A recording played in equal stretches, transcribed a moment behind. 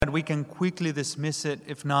that we can quickly dismiss it,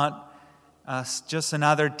 if not as just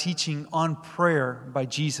another teaching on prayer by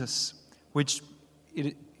Jesus, which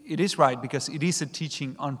it is right, because it is a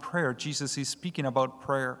teaching on prayer. Jesus is speaking about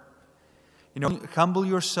prayer. Humble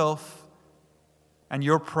yourself and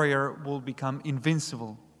your prayer will become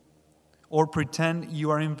invincible. Or pretend you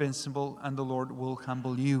are invincible and the Lord will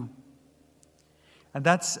humble you. And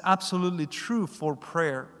that's absolutely true for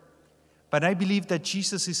prayer. But I believe that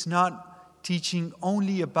Jesus is not teaching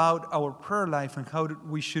only about our prayer life and how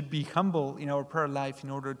we should be humble in our prayer life in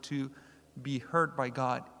order to be heard by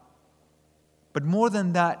God. But more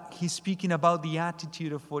than that, he's speaking about the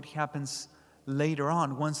attitude of what happens later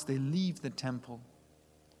on once they leave the temple.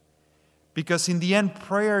 Because in the end,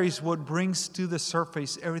 prayer is what brings to the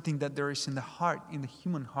surface everything that there is in the heart, in the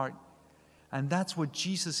human heart. And that's what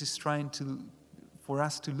Jesus is trying for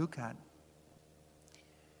us to look at.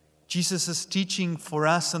 Jesus' teaching for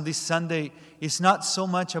us on this Sunday is not so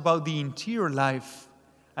much about the interior life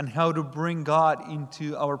and how to bring God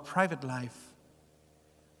into our private life,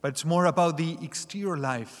 but it's more about the exterior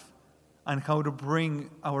life and how to bring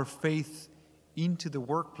our faith into the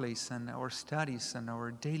workplace and our studies and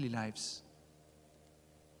our daily lives.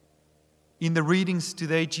 In the readings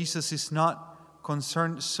today, Jesus is not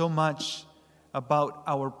concerned so much about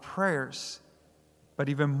our prayers, but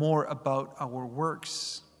even more about our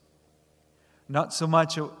works. Not so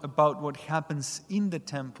much about what happens in the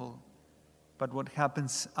temple, but what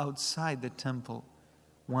happens outside the temple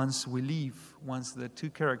once we leave, once the two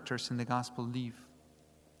characters in the gospel leave.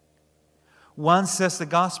 One, says the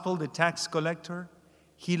gospel, the tax collector,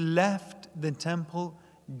 he left the temple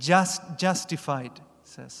justified,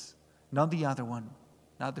 says. Not the other one,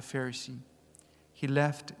 not the Pharisee. He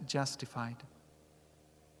left justified.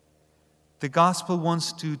 The gospel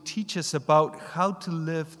wants to teach us about how to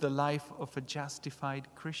live the life of a justified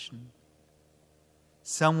Christian.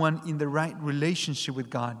 Someone in the right relationship with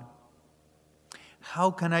God. How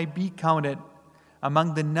can I be counted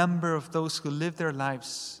among the number of those who live their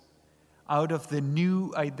lives out of the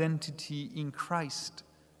new identity in Christ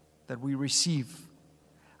that we receive,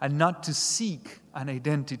 and not to seek an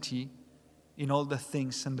identity in all the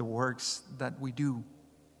things and the works that we do?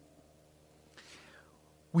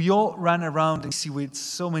 We all run around busy with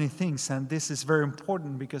so many things, and this is very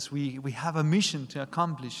important because we have a mission to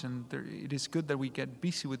accomplish, and it is good that we get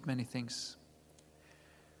busy with many things.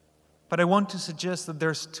 But I want to suggest that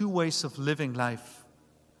there's two ways of living life,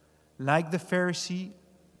 like the Pharisee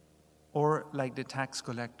or like the tax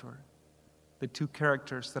collector, the two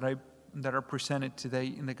characters that are presented today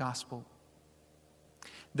in the gospel.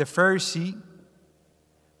 The Pharisee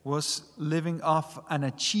was living off an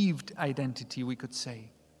achieved identity, we could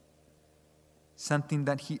say. Something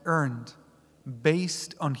that he earned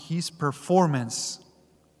based on his performance.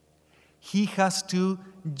 He has to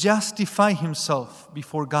justify himself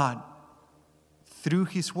before God through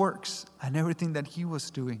his works and everything that he was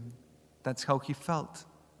doing. That's how he felt.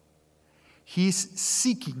 He's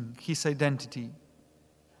seeking his identity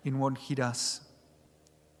in what he does.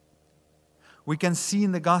 We can see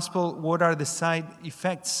in the gospel what are the side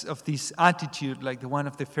effects of this attitude, like the one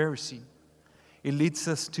of the Pharisee. It leads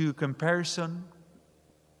us to comparison.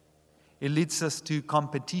 It leads us to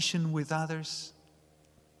competition with others.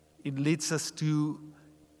 It leads us to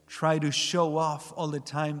try to show off all the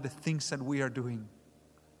time the things that we are doing.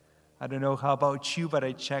 I don't know how about you, but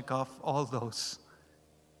I check off all those.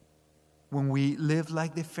 When we live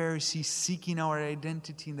like the Pharisees, seeking our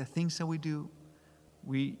identity in the things that we do,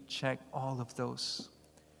 we check all of those.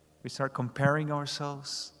 We start comparing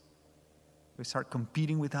ourselves. We start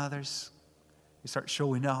competing with others. We start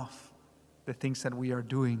showing off the things that we are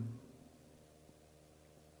doing.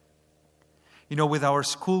 With our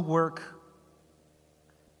schoolwork,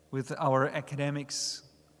 with our academics,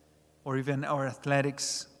 or even our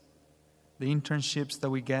athletics, the internships that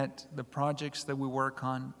we get, the projects that we work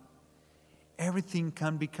on, everything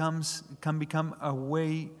can become a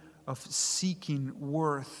way of seeking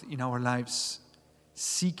worth in our lives,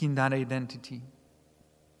 seeking that identity.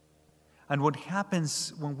 And what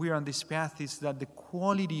happens when we are on this path is that the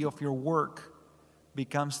quality of your work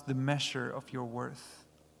becomes the measure of your worth.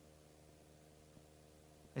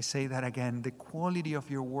 I say that again. The quality of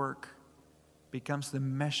your work becomes the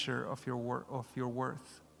measure of your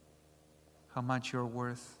worth. How much you're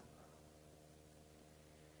worth.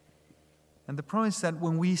 And the problem is that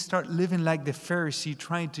when we start living like the Pharisee,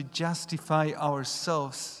 trying to justify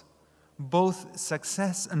ourselves, both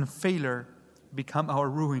success and failure become our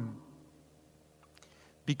ruin.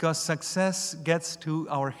 Because success gets to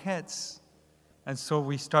our heads, and so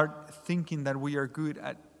we start thinking that we are good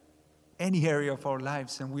at any area of our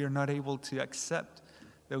lives, and we are not able to accept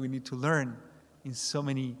that we need to learn in so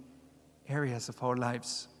many areas of our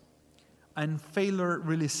lives. And failure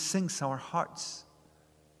really sinks our hearts.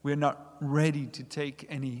 We're not ready to take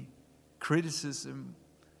any criticism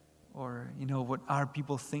or, what our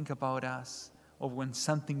people think about us. Or when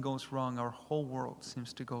something goes wrong, our whole world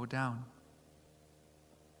seems to go down.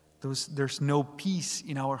 There's no peace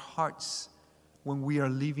in our hearts when we are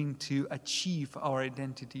living to achieve our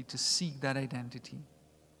identity, to seek that identity.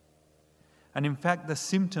 And in fact, the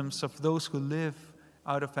symptoms of those who live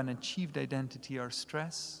out of an achieved identity are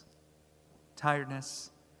stress,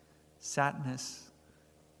 tiredness, sadness,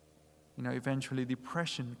 eventually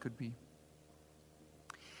depression could be.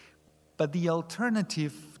 But the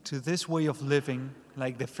alternative to this way of living,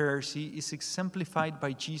 like the Pharisee, is exemplified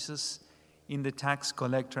by Jesus in the tax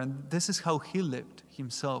collector. And this is how he lived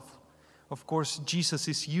himself. Of course, Jesus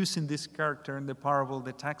is using this character in the parable,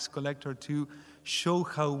 the tax collector, to show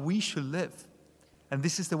how we should live. And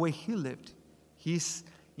this is the way he lived. He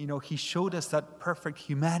showed us that perfect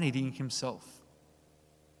humanity in himself.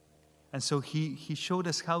 And so he showed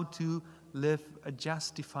us how to live a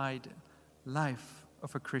justified life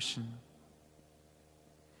of a Christian.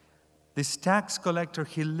 This tax collector,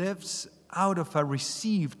 he lives out of a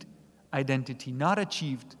received identity, not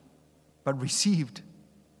achieved, but received.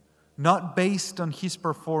 Not based on his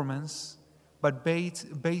performance, but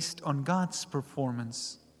based on God's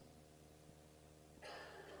performance.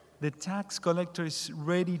 The tax collector is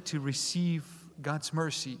ready to receive God's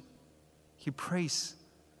mercy. He prays,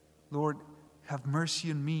 Lord, have mercy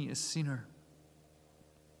on me, a sinner.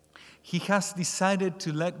 He has decided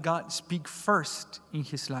to let God speak first in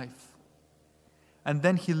his life. And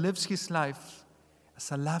then he lives his life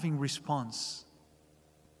as a loving response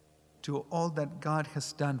to all that God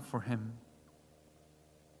has done for him.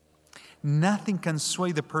 Nothing can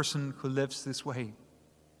sway the person who lives this way,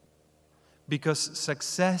 because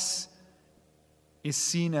success is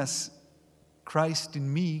seen as Christ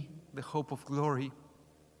in me, the hope of glory,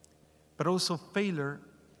 but also failure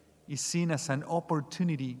is seen as an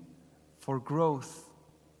opportunity for growth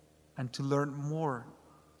and to learn more.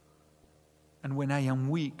 And when I am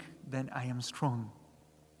weak, then I am strong.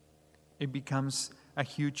 It becomes a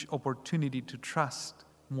huge opportunity to trust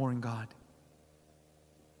more in God.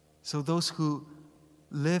 So those who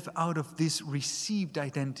live out of this received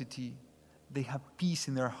identity, they have peace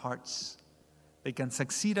in their hearts. They can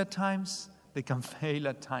succeed at times, they can fail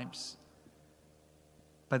at times,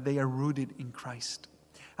 but they are rooted in Christ.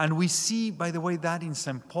 And we see, by the way, that in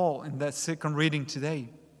St. Paul in that second reading today.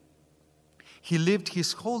 He lived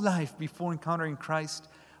his whole life before encountering Christ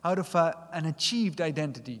out of an achieved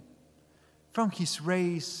identity. From his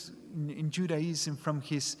race in Judaism, from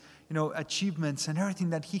his achievements and everything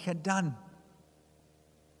that he had done.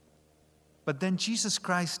 But then Jesus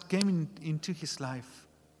Christ came into his life,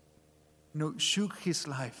 shook his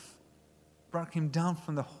life, brought him down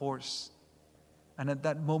from the horse. And at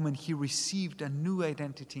that moment, he received a new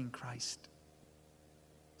identity in Christ.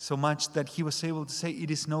 So much that he was able to say,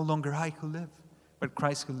 it is no longer I who live, but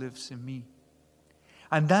Christ who lives in me.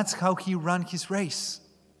 And that's how he ran his race.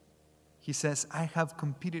 He says, I have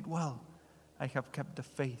competed well. I have kept the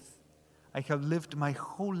faith. I have lived my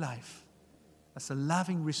whole life as a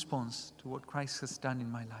loving response to what Christ has done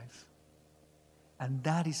in my life. And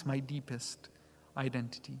that is my deepest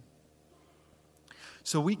identity.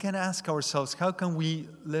 So we can ask ourselves, how can we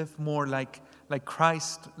live more like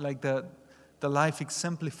Christ, like the life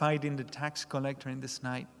exemplified in the tax collector in this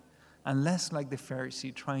night, and less like the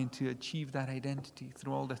Pharisee trying to achieve that identity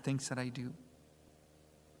through all the things that I do?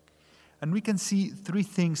 And we can see three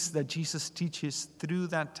things that Jesus teaches through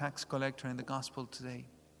that tax collector in the gospel today.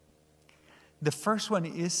 The first one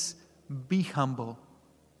is be humble.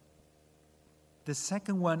 The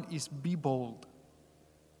second one is be bold.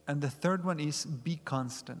 And the third one is be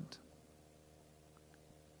constant.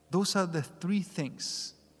 Those are the three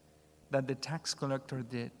things that the tax collector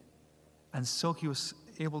did. And so he was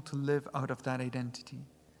able to live out of that identity.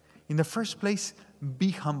 In the first place,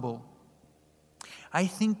 be humble. I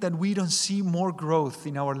think that we don't see more growth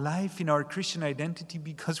in our life, in our Christian identity,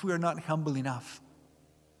 because we are not humble enough.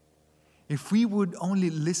 If we would only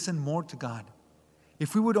listen more to God,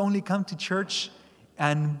 if we would only come to church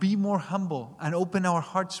and be more humble and open our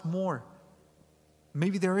hearts more,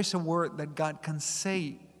 maybe there is a word that God can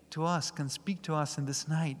say to us, can speak to us in this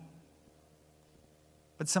night.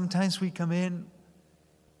 But sometimes we come in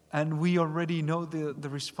and we already know the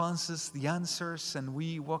responses, the answers, and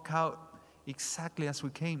we walk out exactly as we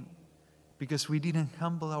came, because we didn't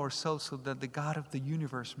humble ourselves so that the God of the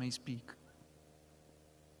universe may speak.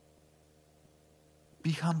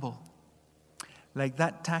 Be humble, like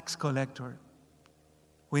that tax collector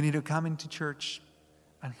We need to come into church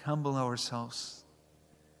and humble ourselves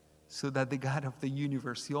so that the God of the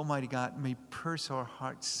universe, the Almighty God, may pierce our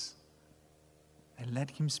hearts and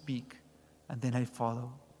let Him speak, and then I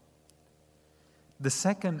follow. The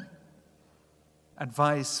second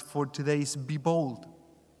advice for today is be bold.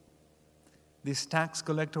 This tax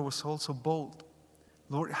collector was also bold.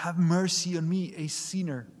 Lord, have mercy on me, a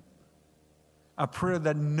sinner. A prayer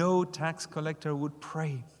that no tax collector would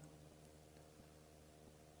pray.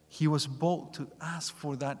 He was bold to ask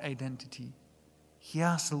for that identity. He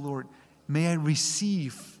asked the Lord, may I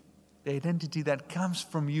receive the identity that comes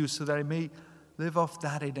from you so that I may live off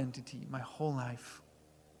that identity my whole life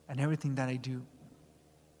and everything that I do.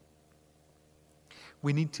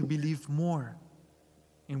 We need to believe more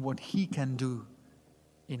in what He can do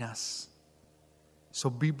in us. So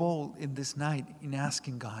be bold in this night in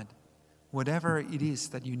asking God whatever it is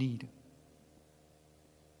that you need.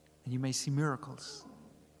 And you may see miracles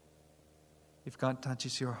if God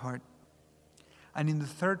touches your heart. And in the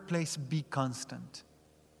third place, be constant.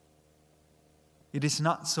 It is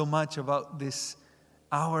not so much about this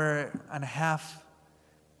hour and a half,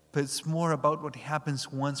 but it's more about what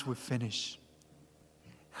happens once we finish.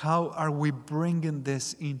 How are we bringing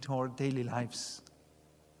this into our daily lives?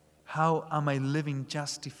 How am I living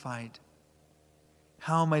justified?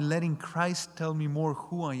 How am I letting Christ tell me more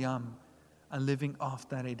who I am and living off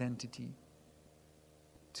that identity?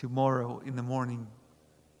 Tomorrow in the morning,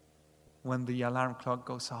 when the alarm clock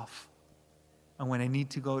goes off, and when I need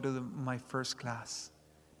to go to my first class,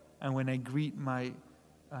 and when I greet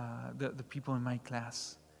the people in my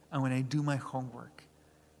class, and when I do my homework,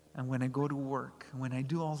 and when I go to work, and when I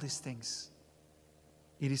do all these things,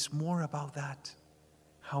 it is more about that.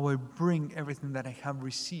 How I bring everything that I have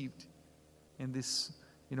received in this,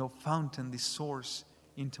 fountain, this source,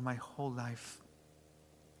 into my whole life.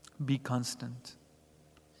 Be constant.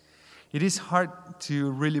 It is hard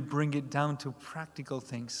to really bring it down to practical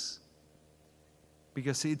things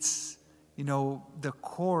because it's, the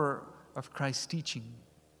core of Christ's teaching,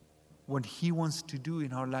 what He wants to do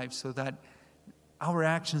in our lives so that our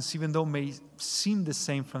actions, even though may seem the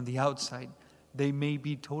same from the outside, they may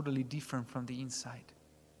be totally different from the inside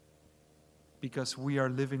because we are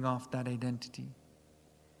living off that identity.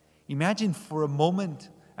 Imagine for a moment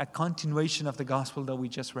a continuation of the gospel that we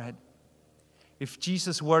just read. If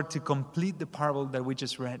Jesus were to complete the parable that we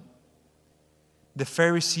just read, the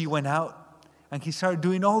Pharisee went out and he started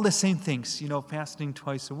doing all the same things, fasting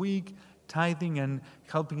twice a week, tithing and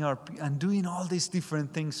helping and doing all these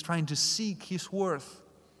different things, trying to seek His worth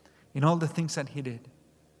in all the things that he did.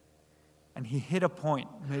 And he hit a point,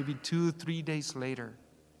 maybe 2-3 days later,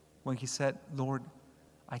 when he said, Lord,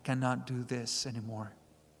 I cannot do this anymore.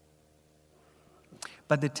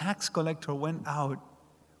 But the tax collector went out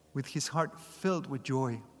with his heart filled with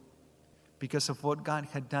joy because of what God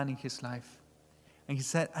had done in his life. And he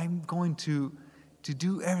said, I'm going to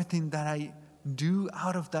do everything that I do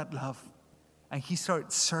out of that love. And he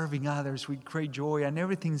started serving others with great joy, and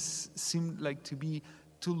everything seemed like to be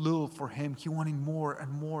too little for him. He wanted more and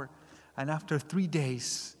more. And after 3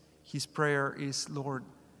 days, his prayer is, Lord,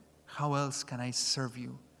 how else can I serve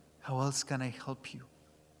you? How else can I help you?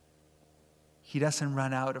 He doesn't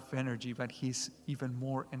run out of energy, but he's even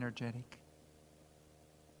more energetic.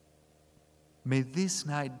 May this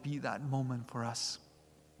night be that moment for us.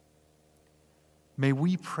 May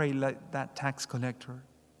we pray like that tax collector.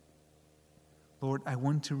 Lord, I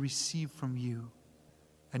want to receive from you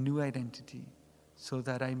a new identity so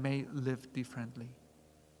that I may live differently.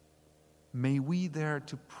 May we dare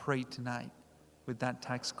to pray tonight with that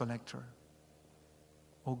tax collector.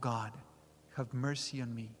 Oh God, have mercy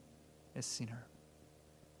on me, a sinner.